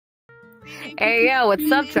Hey, yo,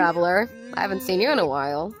 what's up, traveler? I haven't seen you in a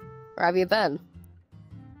while. Where have you been?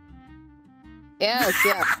 Yes,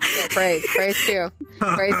 yeah. Praise too.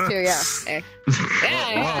 Praise too, yeah. Hey.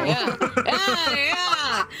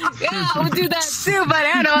 Yeah. Yeah, we'll do that too, but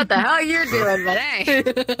I don't know what the hell you're doing, but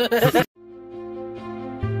hey.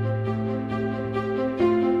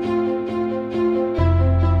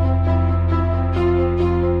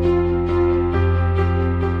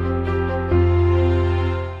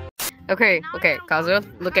 Okay, Kazuha,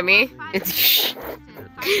 look at me.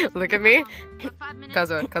 Look at me.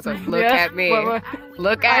 Kazuha, look at me.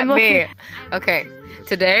 Look at me. Okay,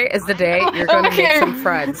 today is the day you're gonna make some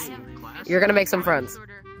friends. You're gonna make some friends.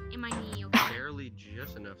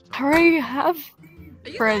 I already have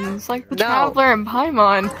friends, like the Traveler and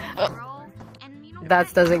Paimon.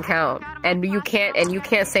 That doesn't count. And you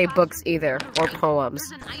can't say books either, or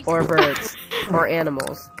poems, or birds, or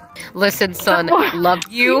animals. Listen, son, love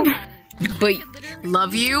you,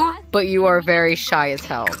 but you are very shy as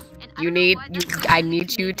hell. I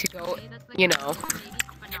need you to go, you know,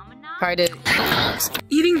 try to...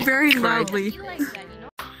 Eating very loudly.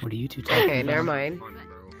 What are you two talking Okay, never mind.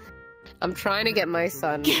 I'm trying to get my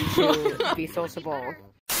son to be sociable.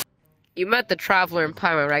 You met the Traveler and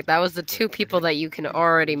Paimon, right? That was the two people that you can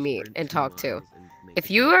already meet and talk to.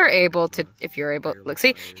 If you're able, look,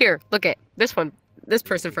 see, here, look at this one. This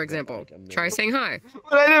person, for example. Try saying hi.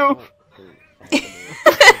 What I do?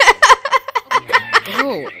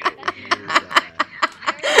 Oh.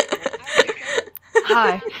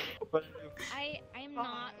 Hi. I am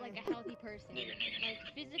not like a healthy person. Like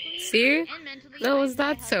physically See? and mentally. No, was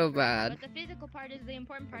that so bad? But the physical part is the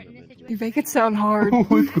important part in this situation. You make it sound hard.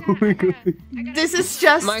 This is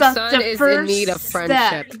just My the son is first in need of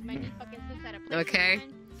friendship. Okay?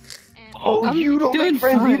 Oh, you don't make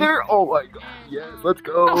friends either? Oh my god, yes, let's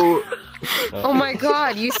go! Oh my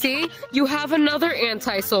god, you see? You have another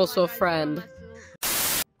antisocial friend.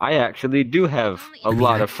 I actually do have a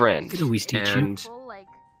lot of friends. Could always teach you. And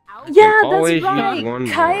Yeah, that's always right. use one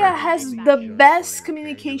Kaeya more. has the best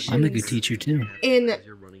communication I'm a good teacher too. in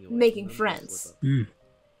making friends.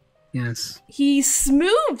 Yes. He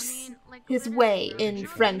smooths his way in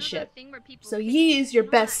friendship, so he is your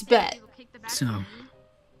best bet. So,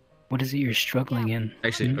 what is it you're struggling in?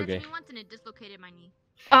 Actually, okay.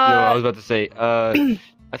 Uh, No, I was about to say,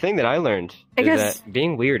 a thing that I learned I is guess- that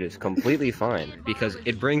being weird is completely fine, because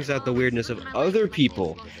it brings out the weirdness of other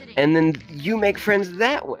people, and then you make friends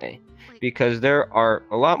that way, because there are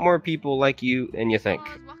a lot more people like you than you think.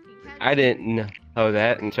 I didn't know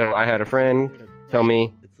that until I had a friend tell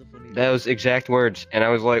me those exact words, and I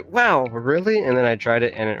was like, wow, really? And then I tried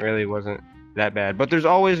it, and it really wasn't that bad. But there's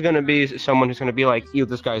always going to be someone who's going to be like, ew,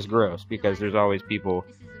 this guy's gross, because there's always people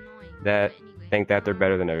that think that they're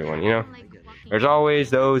better than everyone, you know? There's always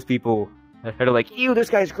those people that are like, ew, this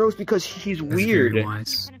guy's gross because he's That's weird. very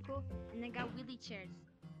wise. And they got wheelie chairs.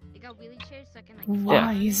 They got wheelie chairs so I can like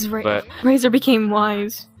wise. but- Razor became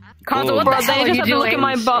wise. Kazuha, what Bro, the hell are they just you have to look at doing?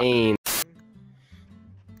 my butt. Insane.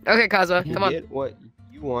 Okay, Kazuha, You come on. get what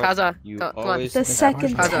you want. Kazuha, You come on. always The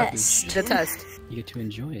second Kazuha, test. the test. You get to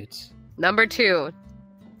enjoy it. Number 2.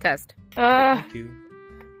 Test.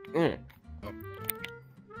 Mm.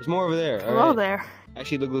 There's more over there. Hello Alright? there.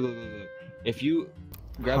 Actually, look. If you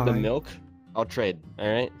grab the Hi. milk, I'll trade.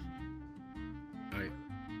 Alright?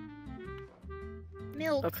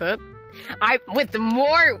 milk. That's it. With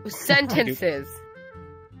more sentences.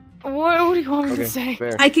 What do you want me Okay, to say?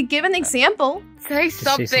 fair. I could give an example. Say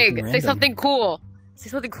something. Say random. something cool. Say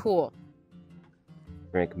something cool.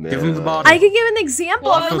 Drink milk. Give him the bottle. I could give an example,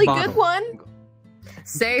 What? a really Bottle. good one.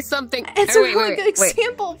 Say something. It's Hey, a wait, really wait, good wait.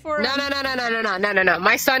 example for No.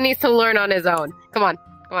 My son needs to learn on his own. Come on.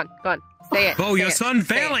 Say it. Oh, say your it, son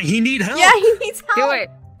say it. failing. He need help. Yeah, he needs help. Do it.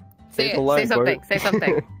 Say Say it. polite, Say something. Bart. Say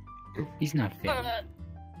something. He's not failing.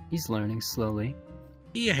 He's learning slowly.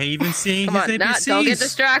 He ain't even seeing Come his on. ABCs. Don't get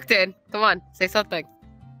distracted. Come on. Say something.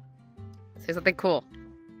 Say something cool.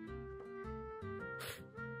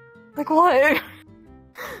 Like what?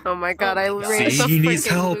 Oh my god, I See, raised a he needs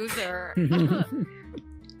freaking help. loser.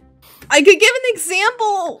 I could give an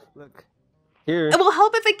example. Look. Here. It will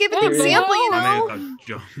help if I give an Here. example, you I know? mean,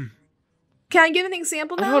 Can I give an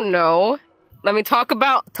example I now? don't know. Let me talk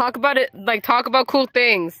about it. Like talk about cool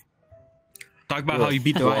things. talk about how you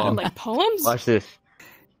beat the Go idol. on. Like poems? Watch this.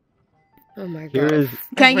 Oh my god. Here is.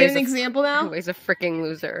 Can I give Raise an a- example now? Always a freaking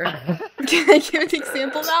loser. Can I give an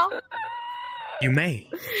example now? You may.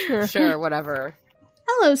 Sure, whatever.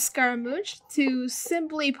 Hello, Scaramouche. To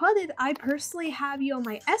simply put it, I personally have you on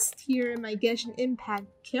my S tier in my Genshin Impact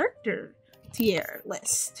character tier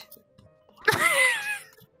list.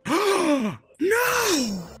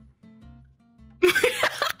 No!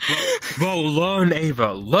 Bro, learn,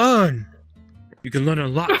 Ava, learn. You can learn a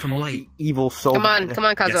lot from light. Evil soul. Come on,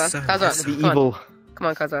 Kazuha. Yes, sir. Kazuha, The come on. evil. Come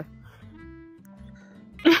on, Kazuha.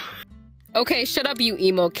 Okay, shut up, you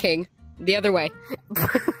emo king. The other way.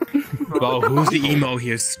 Bro, who's the emo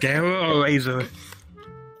here? Scarra or Razor?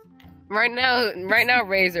 Right now,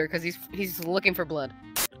 Razor, because he's looking for blood.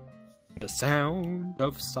 The sound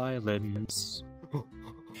of silence.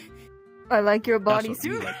 I like your That's body what we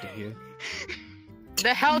suit. like to hear.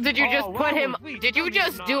 The hell did you just put him? Did you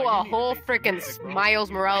just do a whole freaking Miles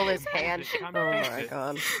Morales hand? Oh my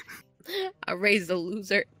god. I raised a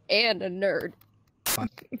loser and a nerd.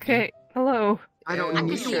 Okay, hello. I don't Yeah,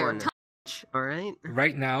 need sure. one. Alright?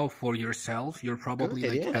 Right now, for yourself, you're probably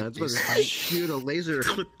Okay, like yeah, at that's what this it height, shoot a laser.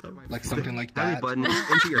 like something like Belly that. button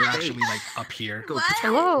into your You're face. actually like up here.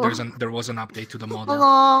 Hello. There was an update to the model.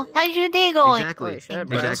 Hello. How's your day going? Exactly. Holy shit, But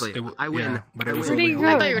bro. Exactly. it- I win. yeah, but it I was win. pretty I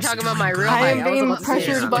good. thought you were talking about my real I height. am was being about to say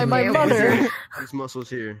pressured something. by my Yeah, mother. These muscles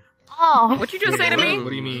here. Oh. What'd you just say to me? What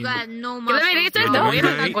do you mean? You got no Que le muscles. dices? You're Te voy a doing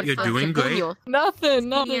matar great, con you're tu doing great. puño. Nothing, Yes,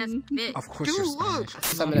 nothing. bitch. Of course you're Spanish.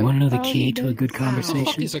 Some of You want to know the Oh, key to a good What the fuck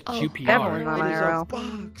conversation? is a Oh, QPR? everyone's on IRL.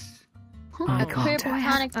 Eye A queer contact.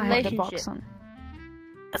 platonic I had the box relationship. on.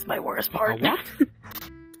 That's my worst A what?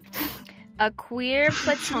 A queer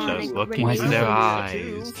platonic Just look into their relationship.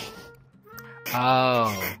 eyes.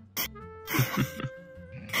 Oh.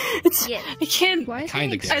 It's. Yes. I can't.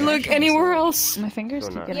 Kinda I look anywhere else. My fingers Go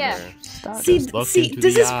keep nuts. getting Yeah. stuck. See, look see, into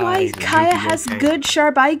this the is why eyes and you'll Kaeya be has okay. good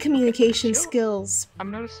sharp eye communication skills. I'm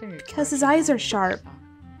noticing it. Because his eyes are sharp.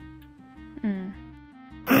 Mm.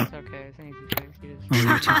 It's okay. It's an easy fix. You just- Oh,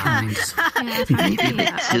 you're too kind.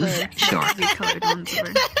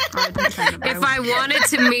 If I wanted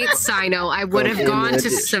to meet Sino, I would have gone to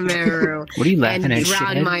Sumeru What are you laughing and at,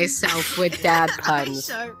 drowned shithead? myself with dad puns.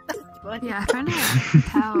 Yeah, I find out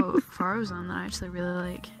how Faro's on that I actually really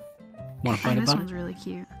like. Want to And fight this about one's it? really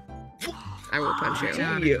cute. I will punch you.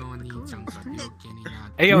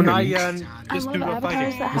 Hey yo, Mm. Nayan, I just love do the avatars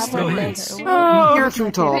fighting. that Let's have throw like hands. legs. Oh, You're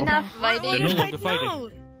too tall. We're not They're fighting. no longer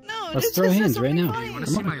fighting. Let's throw hands right now. You wanna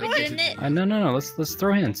Come see on. my We're doing it. No. Let's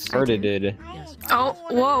throw hands. Started. Oh,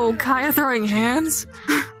 whoa, Kaeya throwing hands?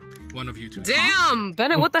 One of you two. Damn,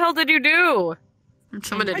 Bennett, what the hell did you do? I'm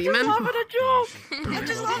Summon a trying- demon?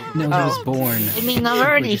 No, he was born. I mean, I'm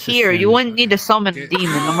already With just a here. You sin. wouldn't need to summon a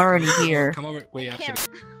demon. I'm already here. Come over. Wait,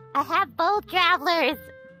 actually. I have both travelers.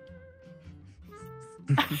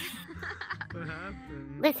 What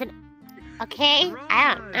happened? Listen, okay?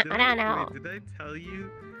 I don't know. Wait, did I tell you?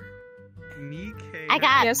 Me, Kaeya, I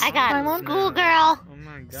got Yes, schoolgirl, Oh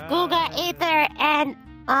my god. schoolgirl Aether, and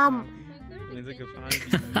It's like a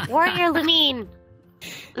fine. warrior Lumine.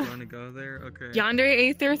 You wanna go there? Okay. Yandere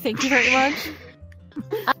Aether, thank you very much.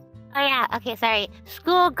 Oh yeah, okay, sorry. Oh,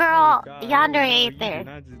 Schoolgirl God, Yonder no, you Aether. did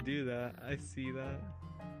not just do that. I see that.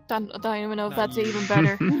 Don't even know if that's even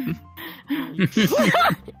better.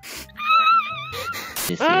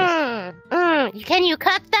 Can you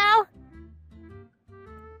cook though?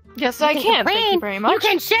 Yes, I can. Thank you very much. You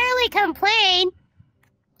can surely complain.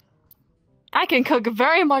 I can cook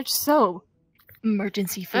very much so.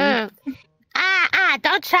 Emergency food.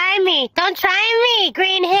 Don't try me. Don't try me,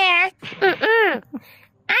 green hair. I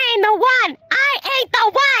ain't the one. I ain't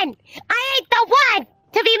the one. I ain't the one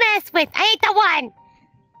to be messed with. I ain't the one.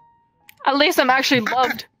 At least I'm actually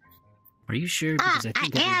loved. Are you sure? Because I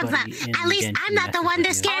think everybody in At least Genshin I'm not the one to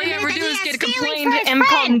has scare All him you ever that do he is has get feelings complained for his and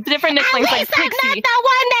called friend. different At nicknames like least I'm not Pixie. the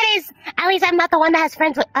one that is. At least I'm not the one that has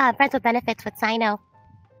friends with benefits with Sino.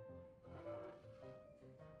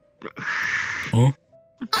 Oh.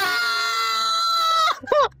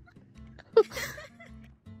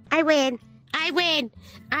 I win. I win.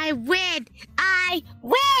 I win. I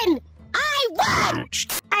win. I win.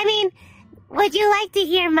 I mean, would you like to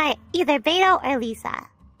hear my either Beidou or Lisa?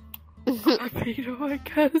 Beidou, I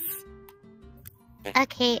guess.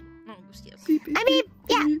 Okay. I mean,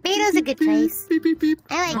 yeah, Beidou's a good choice.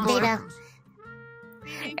 I like Beidou.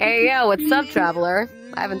 Hey, yo, what's up, traveler?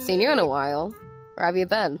 I haven't seen you in a while. Where have you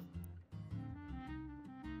been?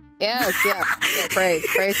 Yes, yeah. Praise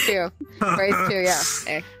too. Praise too, yeah.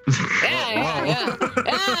 Hey.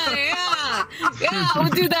 Yeah, we'll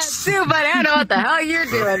do that too, but I don't know what the hell you're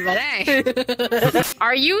doing, but hey.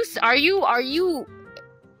 Are you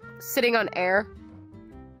sitting on air?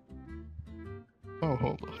 Oh,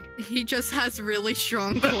 hold on. He just has really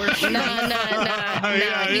strong core. No.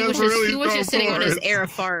 He was just sitting on his air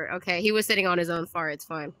fart. Okay, he was sitting on his own fart. It's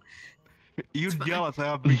fine. You're jealous I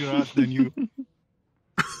have bigger ass than you.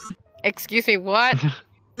 Excuse me, what?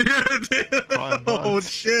 Oh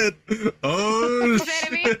shit! Oh Say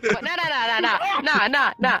to me?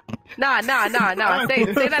 No. Nah. Say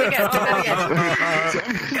that again.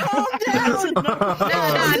 Calm down.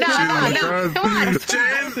 No. Come on. Say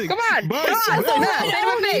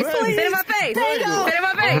it in my face.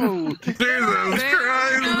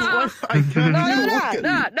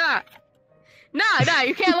 No,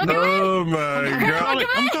 you can't look at me. Oh my god.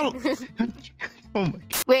 Oh my god.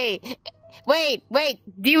 Wait.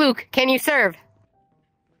 D-Luke, can you serve?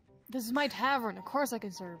 This is my tavern. Of course I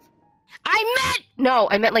can serve. No,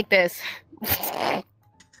 I meant like this.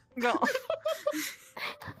 Go.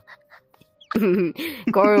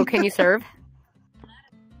 Goru, can you serve?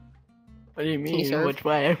 What do you Can you mean? serve? Which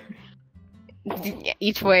way?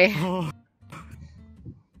 Each way.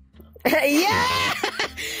 Yeah!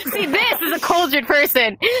 See, this is a cultured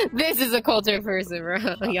person. Bro. What is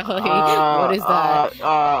that?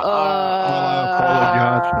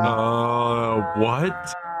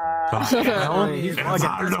 What? The hell?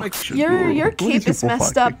 Your cape is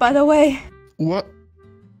messed up, by the way. What?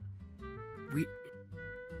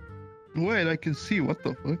 Wait, I can see. What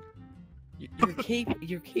the fuck?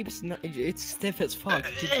 Your cape's not. It's stiff as fuck.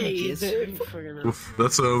 Oof,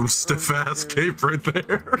 that's a stiff ass cape right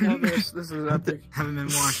there. This is epic. Haven't been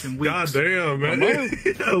washed in weeks. God damn, man.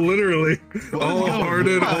 Yeah, literally. All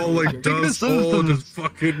hardened, all like dust, all just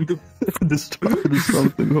fucking. This started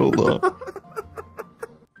something. Hold on.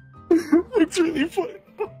 It's really funny.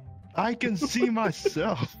 I can see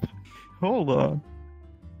myself. Hold on.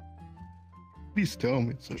 Please tell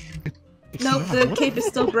me, sir. Nope, the cape is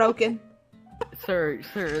still broken. Sir,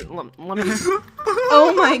 let me.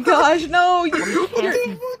 Oh my gosh, no! Your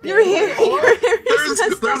hair is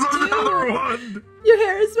messed up too! Your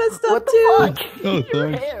hair is messed up too! Oh,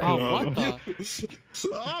 thanks. Oh, what the?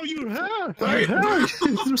 Oh, your hair!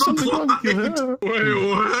 There's something wrong with your hair. Wait,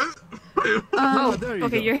 what? There you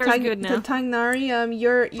Okay, go. your hair's good now. Tangnari,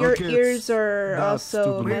 your Okay, ears are that's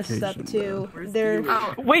also messed up duplication, too. They're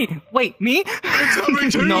Wait, me?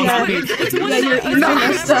 No, yeah, your ears are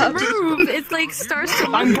messed up. It's like starts to.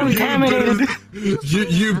 I'm contaminated.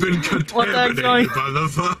 You've been contaminated by the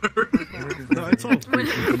fire. No, it's all It's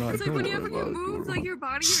like when you have your moves, like your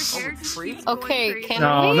body, your hair just keeps going Okay, crazy. can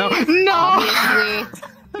No.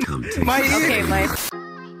 Obviously. My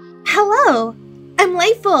Hello, I'm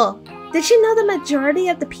Lightful. Did you know the majority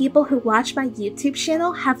of the people who watch my YouTube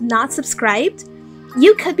channel have not subscribed?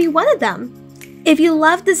 You could be one of them. If you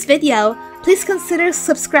love this video, please consider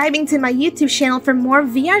subscribing to my YouTube channel for more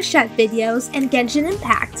VRCHAT videos and Genshin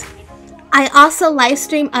Impact. I also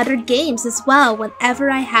livestream other games as well whenever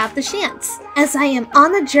I have the chance, as I am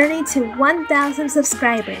on a journey to 1,000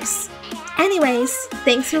 subscribers. Anyways,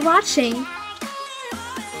 thanks for watching,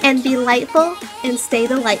 and be lightful and stay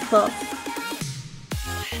delightful.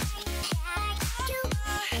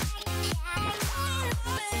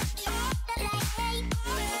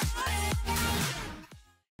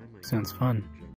 Sounds fun.